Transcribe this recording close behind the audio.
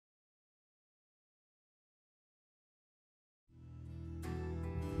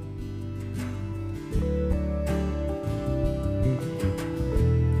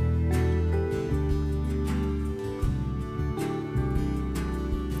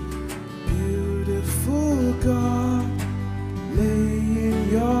God, laying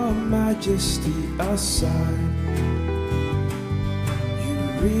your majesty aside. You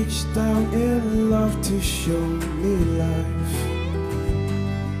reached down in love to show me life,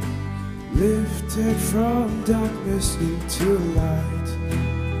 lifted from darkness into light.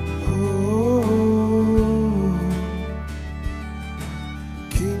 Oh,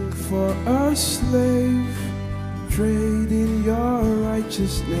 King for a slave, trading your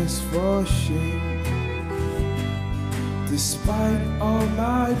righteousness for shame. Despite all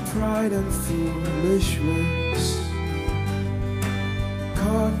my pride and foolish ways,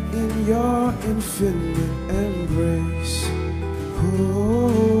 caught in your infinite embrace. Oh,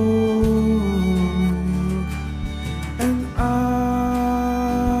 and I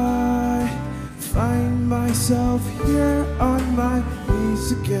find myself here on my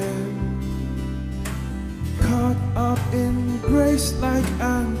knees again, caught up in grace like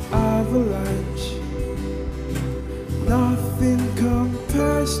an avalanche. Nothing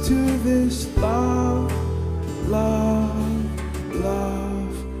compares to this love, love,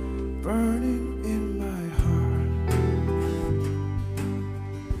 love burning in my heart.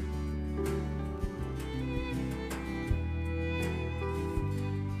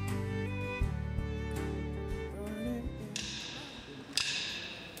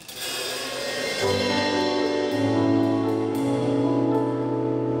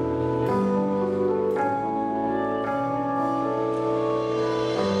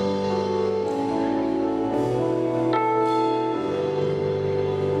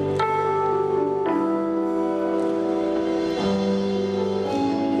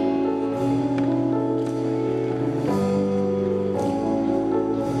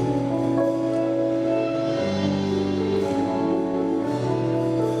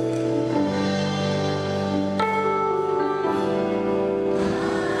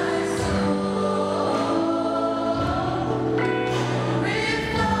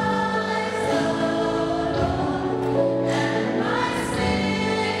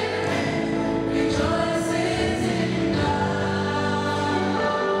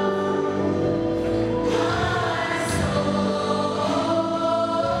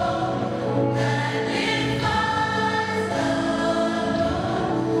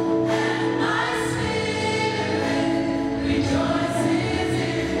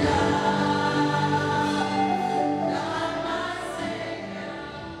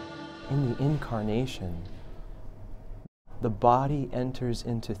 Burning incarnation, the body enters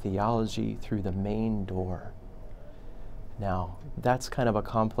into theology through the main door. Now, that's kind of a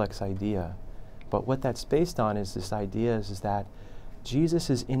complex idea, but what that's based on is this idea is that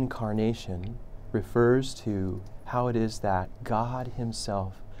Jesus' incarnation refers to how it is that God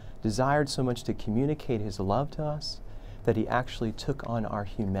himself desired so much to communicate his love to us that he actually took on our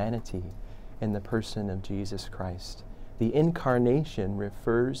humanity in the person of Jesus Christ. The incarnation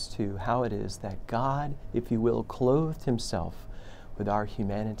refers to how it is that God, if you will, clothed himself with our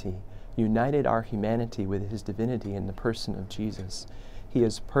humanity, united our humanity with his divinity in the person of Jesus. He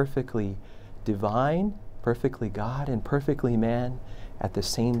is perfectly divine, perfectly God, and perfectly man at the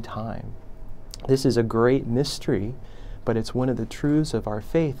same time. This is a great mystery, but it's one of the truths of our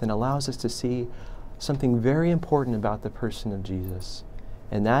faith and allows us to see something very important about the person of Jesus.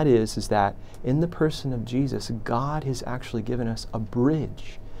 And that is that in the person of Jesus, God has actually given us a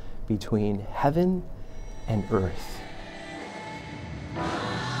bridge between heaven and earth.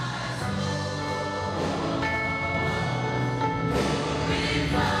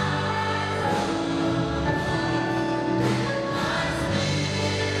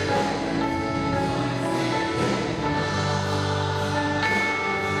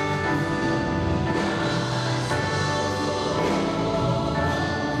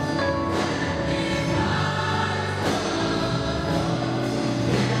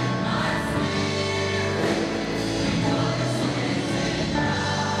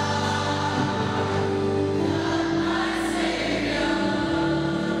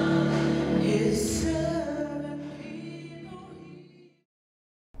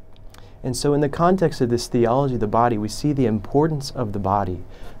 And so in the context of this theology of the body, we see the importance of the body.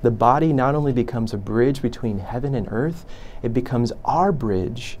 The body not only becomes a bridge between heaven and earth, it becomes our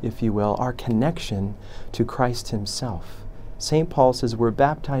bridge, if you will, our connection to Christ himself. St. Paul says we're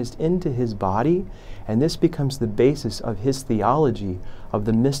baptized into his body, and this becomes the basis of his theology of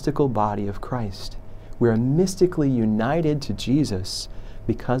the mystical body of Christ. We are mystically united to Jesus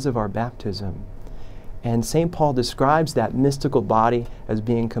because of our baptism. And St. Paul describes that mystical body as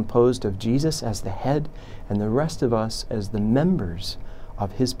being composed of Jesus as the head and the rest of us as the members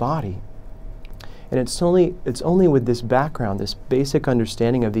of his body. And it's only with this background, this basic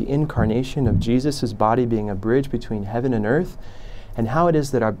understanding of the incarnation of Jesus' body being a bridge between heaven and earth, and how it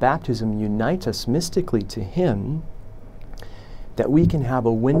is that our baptism unites us mystically to Him, that we can have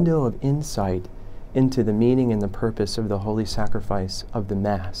a window of insight into the meaning and the purpose of the holy sacrifice of the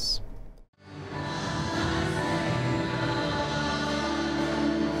Mass.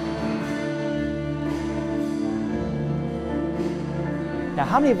 Now,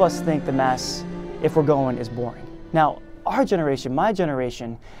 how many of us think the Mass, if we're going, is boring? Now, our generation, my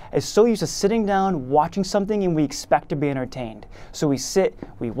generation, is so used to sitting down, watching something, and we expect to be entertained. So we sit,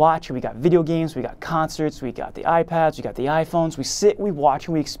 we watch, we got video games, we got concerts, we got the iPads, we got the iPhones, we sit, we watch,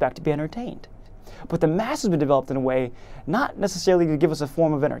 and we expect to be entertained. But the Mass has been developed in a way not necessarily to give us a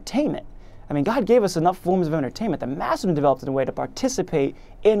form of entertainment. I mean, God gave us enough forms of entertainment. The Mass has been developed in a way to participate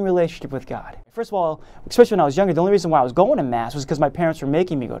in relationship with God. First of all, especially when I was younger, the only reason why I was going to Mass was because my parents were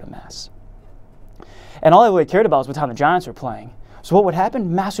making me go to Mass. And all I really cared about was what time the Giants were playing. So what would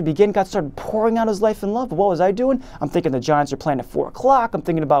happen? Mass would begin, God started pouring out His life and love. But what was I doing? I'm thinking the Giants are playing at 4 o'clock. I'm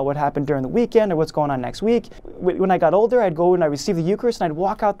thinking about what happened during the weekend or what's going on next week. When I got older, I'd go and I'd receive the Eucharist and I'd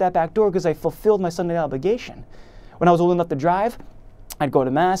walk out that back door because I fulfilled my Sunday obligation. When I was old enough to drive, I'd go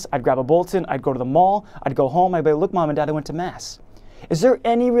to Mass, I'd grab a bulletin, I'd go to the mall, I'd go home, I'd be like, look, Mom and Dad, I went to Mass. Is there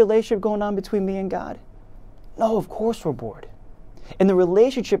any relationship going on between me and God? No, of course we're bored. In the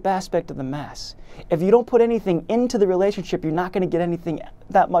relationship aspect of the Mass, if you don't put anything into the relationship, you're not going to get anything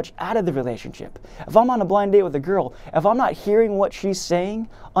that much out of the relationship. If I'm on a blind date with a girl, if I'm not hearing what she's saying,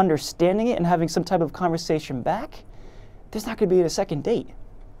 understanding it, and having some type of conversation back, there's not going to be a second date.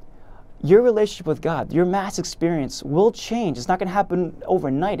 Your relationship with God, your Mass experience will change. It's not going to happen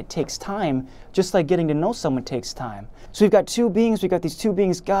overnight. It takes time, just like getting to know someone takes time. So we've got two beings. We've got these two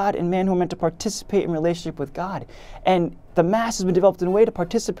beings, God and man, who are meant to participate in relationship with God. And the Mass has been developed in a way to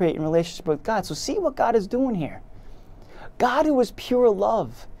participate in relationship with God. So see what God is doing here. God, who is pure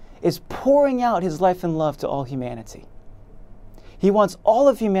love, is pouring out His life and love to all humanity. He wants all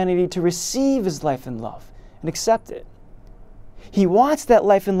of humanity to receive His life and love and accept it. He wants that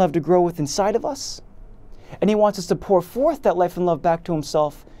life and love to grow within inside of us, and He wants us to pour forth that life and love back to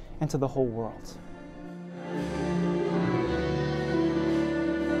Himself and to the whole world.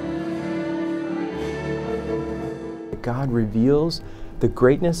 God reveals the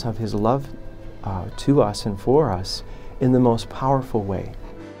greatness of His love to us and for us in the most powerful way.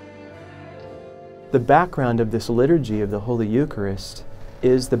 The background of this liturgy of the Holy Eucharist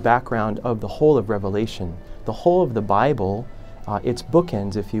is the background of the whole of Revelation. The whole of the Bible, its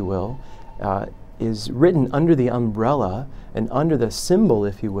bookends, if you will, is written under the umbrella and under the symbol,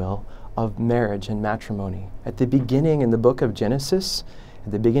 if you will, of marriage and matrimony. At the beginning in the book of Genesis,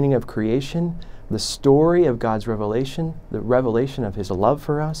 at the beginning of creation, the story of God's revelation, the revelation of His love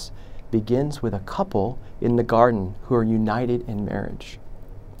for us, begins with a couple in the garden who are united in marriage.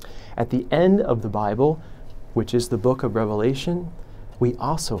 At the end of the Bible, which is the book of Revelation, we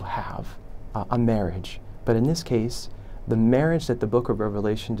also have a marriage. But in this case, the marriage that the book of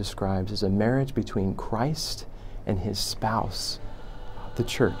Revelation describes is a marriage between Christ and His spouse, the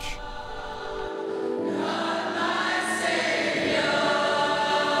church.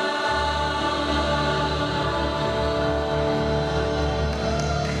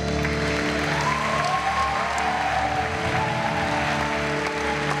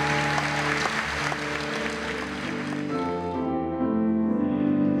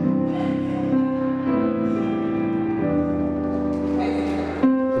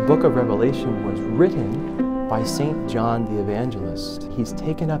 The book of Revelation was written by St. John the Evangelist. He's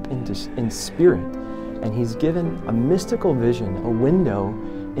taken up in spirit, and he's given a mystical vision, a window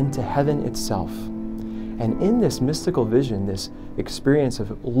into heaven itself. And in this mystical vision, this experience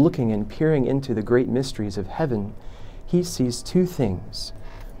of looking and peering into the great mysteries of heaven, he sees two things.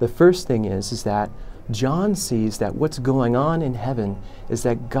 The first thing is that John sees that what's going on in heaven is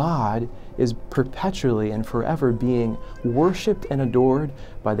that God is perpetually and forever being worshipped and adored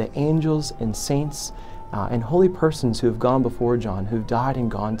by the angels and saints and holy persons who have gone before John, who've died and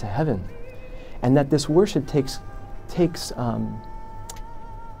gone to heaven. And that this worship happens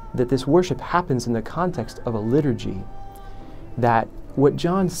in the context of a liturgy. That what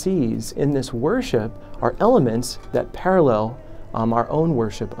John sees in this worship are elements that parallel our own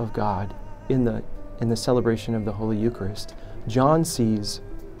worship of God in the celebration of the Holy Eucharist. John sees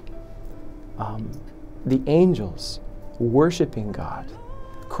the angels worshiping God,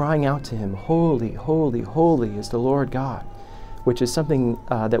 crying out to Him, "Holy, holy, holy is the Lord God," which is something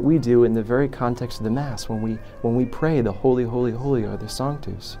that we do in the very context of the Mass when we pray the Holy, Holy, Holy or the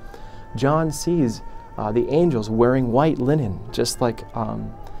Sanctus. John sees the angels wearing white linen, just like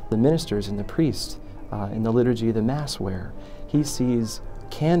the ministers and the priests. in the liturgy of the Massware. He sees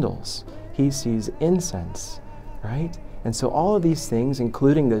candles. He sees incense, right? And so all of these things,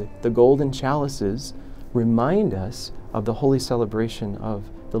 including the golden chalices, remind us of the holy celebration of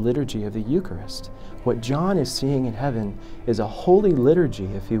the liturgy of the Eucharist. What John is seeing in heaven is a holy liturgy,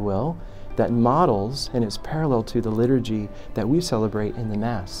 if you will, that models and is parallel to the liturgy that we celebrate in the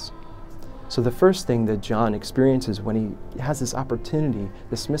Mass. So the first thing that John experiences when he has this opportunity,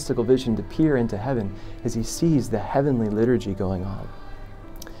 this mystical vision to peer into heaven, is he sees the heavenly liturgy going on.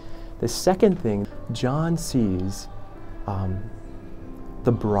 The second thing, John sees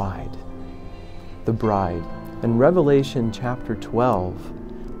the bride. The bride. In Revelation chapter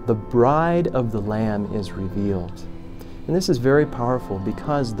 12, the bride of the Lamb is revealed. And this is very powerful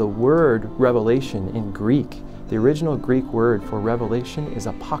because the word revelation in Greek, the original Greek word for revelation is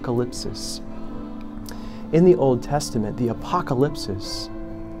apocalypsis. In the Old Testament, the apocalypsis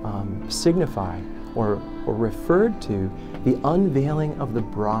signified or referred to the unveiling of the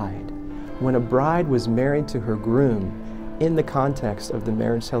bride. When a bride was married to her groom in the context of the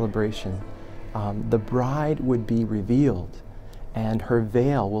marriage celebration, the bride would be revealed and her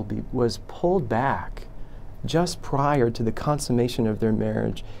veil was pulled back just prior to the consummation of their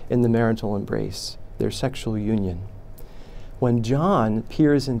marriage in the marital embrace, their sexual union. When John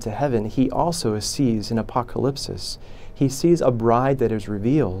peers into heaven, he also sees an apocalypsis. He sees a bride that is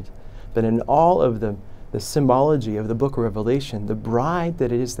revealed, but in all of the symbology of the book of Revelation, the bride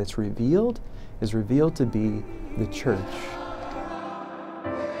that it is that's revealed is revealed to be the church.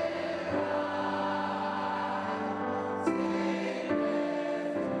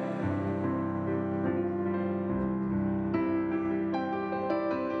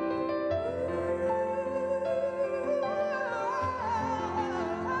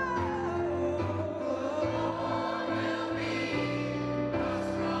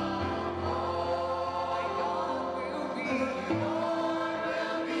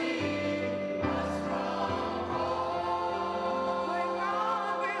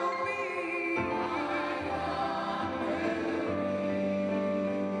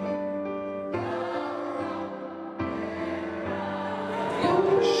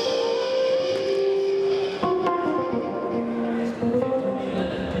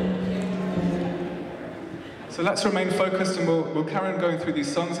 So let's remain focused and we'll carry on going through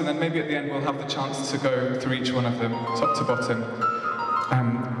these songs, and then maybe at the end we'll have the chance to go through each one of them, top to bottom.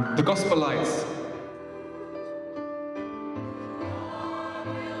 The Gospel Lights.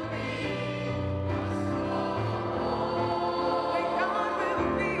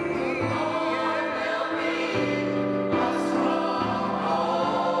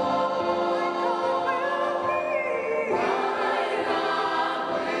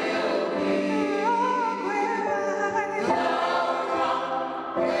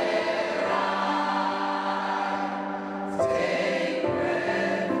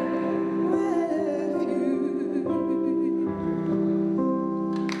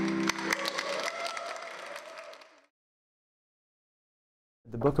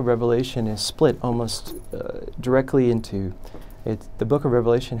 The book of Revelation is split almost directly into the book of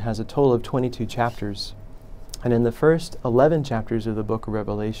Revelation has a total of 22 chapters, and in the first 11 chapters of the book of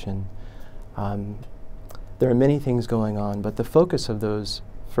Revelation there are many things going on, but the focus of those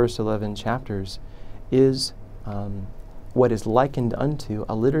first 11 chapters is what is likened unto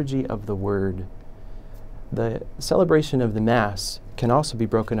a liturgy of the Word. The celebration of the Mass can also be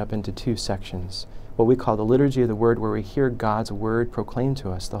broken up into two sections. What we call the liturgy of the Word, where we hear God's Word proclaimed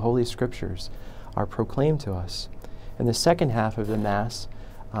to us, the Holy Scriptures are proclaimed to us. And the second half of the Mass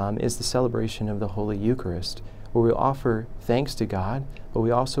is the celebration of the Holy Eucharist, where we offer thanks to God, but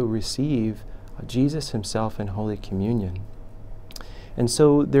we also receive Jesus himself in Holy Communion. And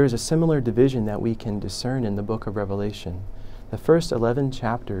so there's a similar division that we can discern in the book of Revelation. The first 11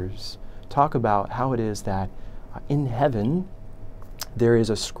 chapters talk about how it is that in heaven there is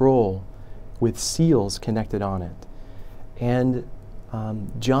a scroll with seals connected on it. And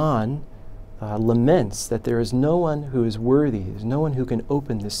John laments that there is no one who is worthy, there's no one who can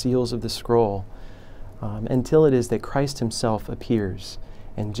open the seals of the scroll until it is that Christ himself appears.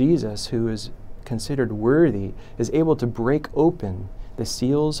 And Jesus, who is considered worthy, is able to break open the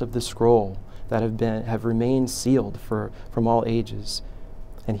seals of the scroll that have remained sealed from all ages.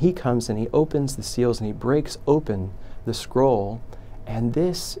 And he comes and he opens the seals and he breaks open the scroll, and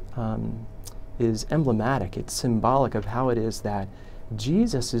this is emblematic, it's symbolic of how it is that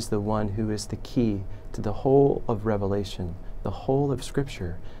Jesus is the one who is the key to the whole of Revelation, the whole of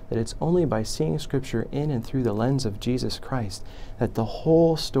Scripture, that it's only by seeing Scripture in and through the lens of Jesus Christ that the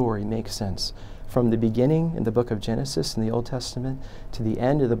whole story makes sense. From the beginning in the book of Genesis in the Old Testament to the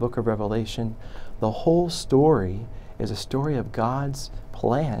end of the book of Revelation, The whole story is a story of God's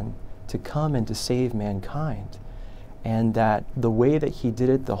plan to come and to save mankind. And that the way that he did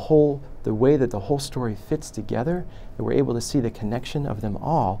it, the way that the whole story fits together, that we're able to see the connection of them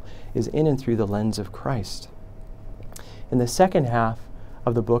all, is in and through the lens of Christ. In the second half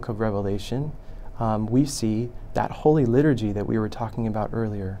of the book of Revelation, we see that holy liturgy that we were talking about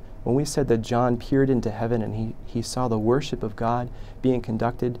earlier. When we said that John peered into heaven and he saw the worship of God being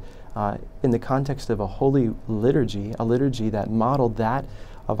conducted in the context of a holy liturgy, a liturgy that modeled that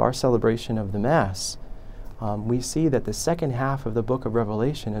of our celebration of the Mass, we see that the second half of the book of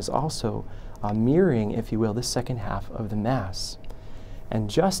Revelation is also mirroring, if you will, the second half of the Mass. And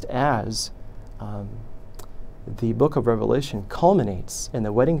just as the book of Revelation culminates in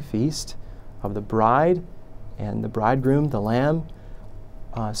the wedding feast of the bride and the bridegroom, the Lamb,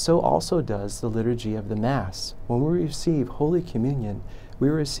 so also does the liturgy of the Mass. When we receive Holy Communion,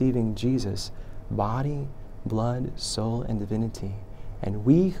 we're receiving Jesus' body, blood, soul, and divinity. And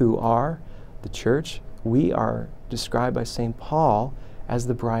we who are the church, we are described by St. Paul as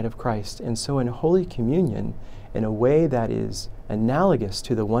the bride of Christ. And so in Holy Communion, in a way that is analogous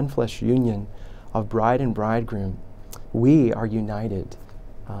to the one flesh union of bride and bridegroom, we are united.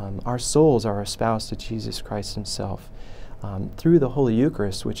 Our souls are espoused to Jesus Christ himself. Through the Holy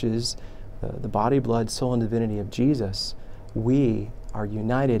Eucharist, which is the body, blood, soul, and divinity of Jesus, we are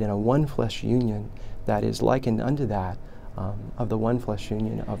united in a one flesh union that is likened unto that of the one flesh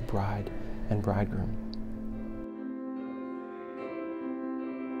union of bride and bridegroom.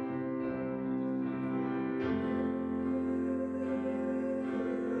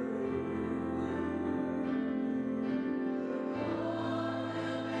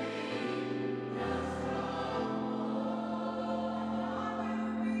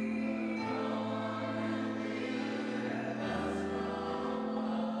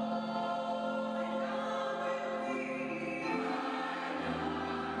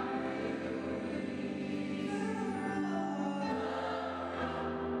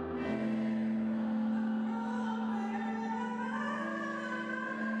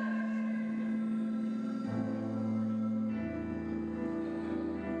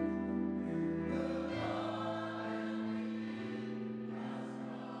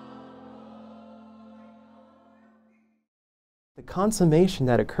 The consummation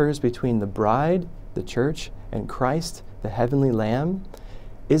that occurs between the bride, the church, and Christ, the heavenly Lamb,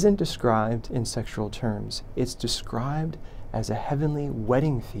 isn't described in sexual terms. It's described as a heavenly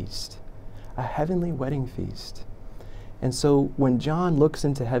wedding feast. A heavenly wedding feast. And so when John looks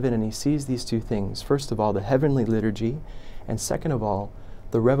into heaven and he sees these two things, first of all, the heavenly liturgy, and second of all,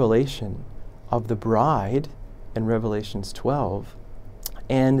 the revelation of the bride in Revelations 12,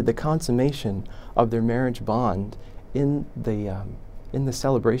 and the consummation of their marriage bond in the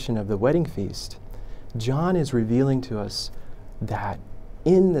celebration of the wedding feast, John is revealing to us that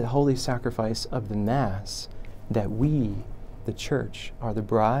in the holy sacrifice of the Mass, that we, the church, are the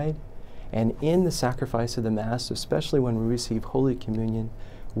bride, and in the sacrifice of the Mass, especially when we receive Holy Communion,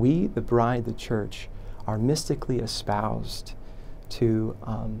 we, the bride, the church, are mystically espoused to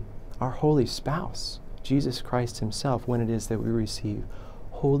our holy spouse, Jesus Christ himself, when it is that we receive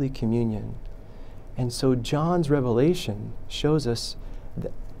Holy Communion. And so John's revelation shows us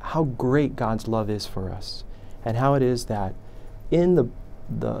how great God's love is for us, and how it is that in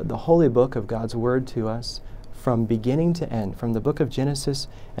the holy book of God's Word to us, from beginning to end, from the book of Genesis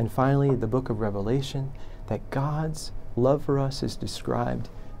and finally the book of Revelation, that God's love for us is described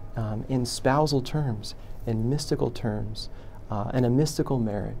in spousal terms, in mystical terms, in a mystical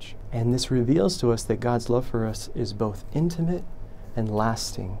marriage. And this reveals to us that God's love for us is both intimate and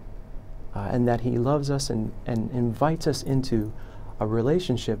lasting. And that he loves us and invites us into a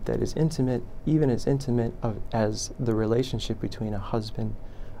relationship that is intimate, even as intimate as the relationship between a husband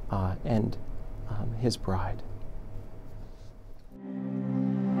and his bride.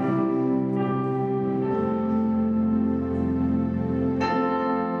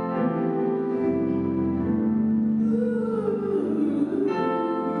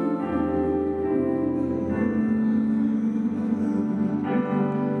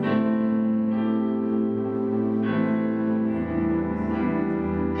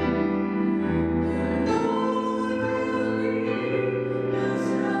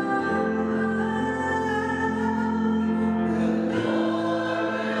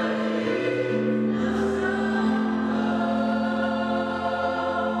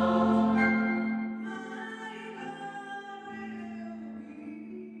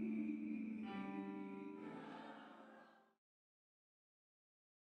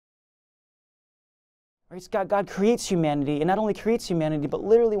 Right? God creates humanity, and not only creates humanity, but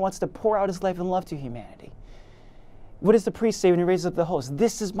literally wants to pour out his life and love to humanity. What does the priest say when he raises up the host?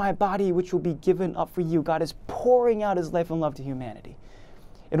 This is my body which will be given up for you. God is pouring out his life and love to humanity.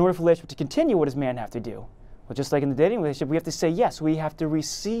 In order for relationship to continue, what does man have to do? Well, just like in the dating relationship, we have to say yes. We have to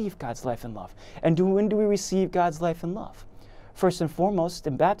receive God's life and love. And when do we receive God's life and love? First and foremost,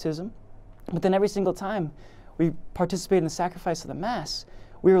 in baptism, but then every single time we participate in the sacrifice of the Mass,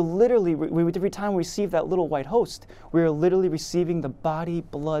 we are literally, every time we receive that little white host, we are literally receiving the body,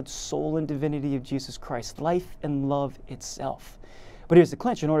 blood, soul, and divinity of Jesus Christ, life and love itself. But here's the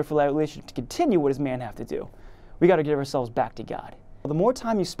clinch. In order for that relationship to continue, what does man have to do? We got to give ourselves back to God. The more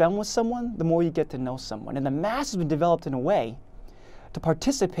time you spend with someone, the more you get to know someone. And the Mass has been developed in a way to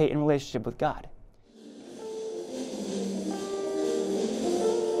participate in relationship with God.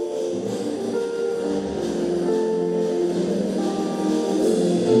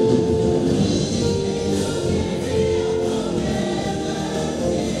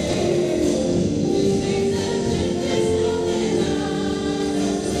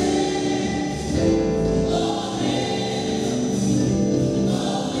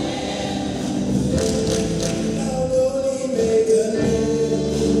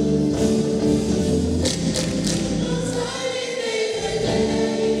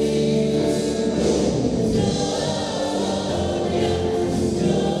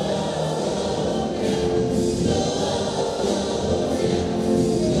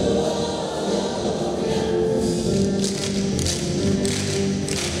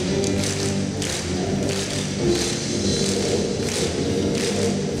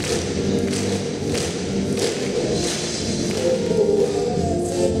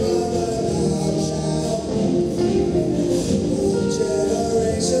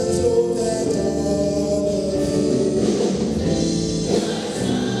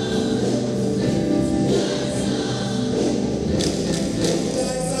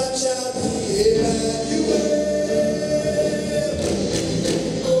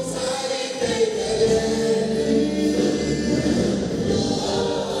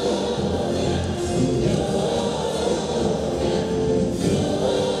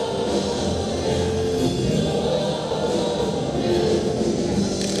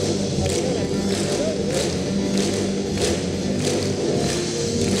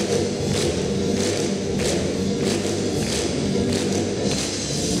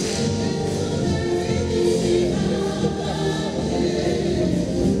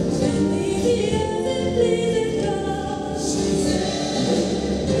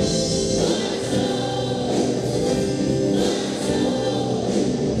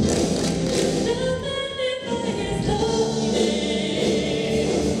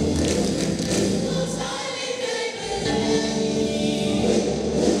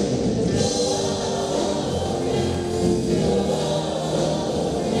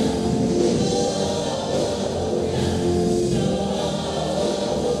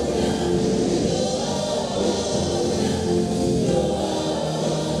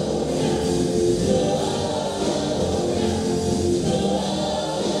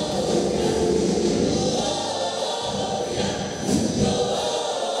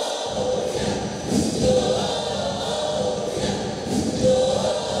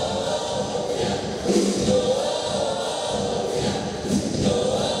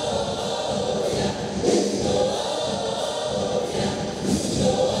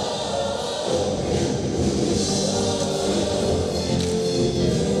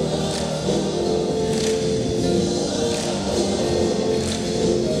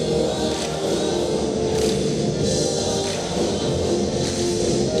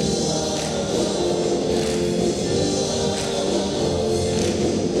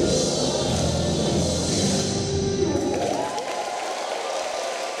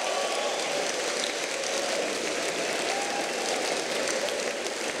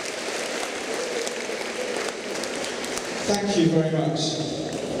 Thank you very much.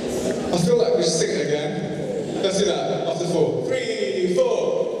 I feel like we should sing it again. Let's do that after 4. 3,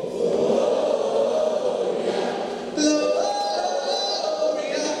 4.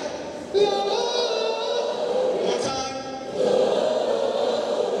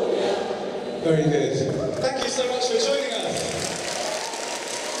 Very good. Thank you so much for joining us.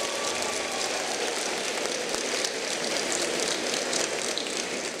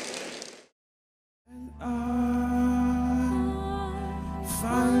 And I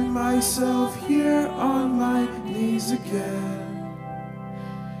find myself here on my knees again,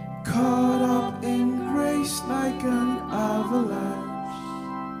 caught up in grace like an avalanche.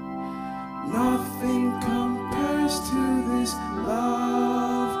 Nothing compares to this love.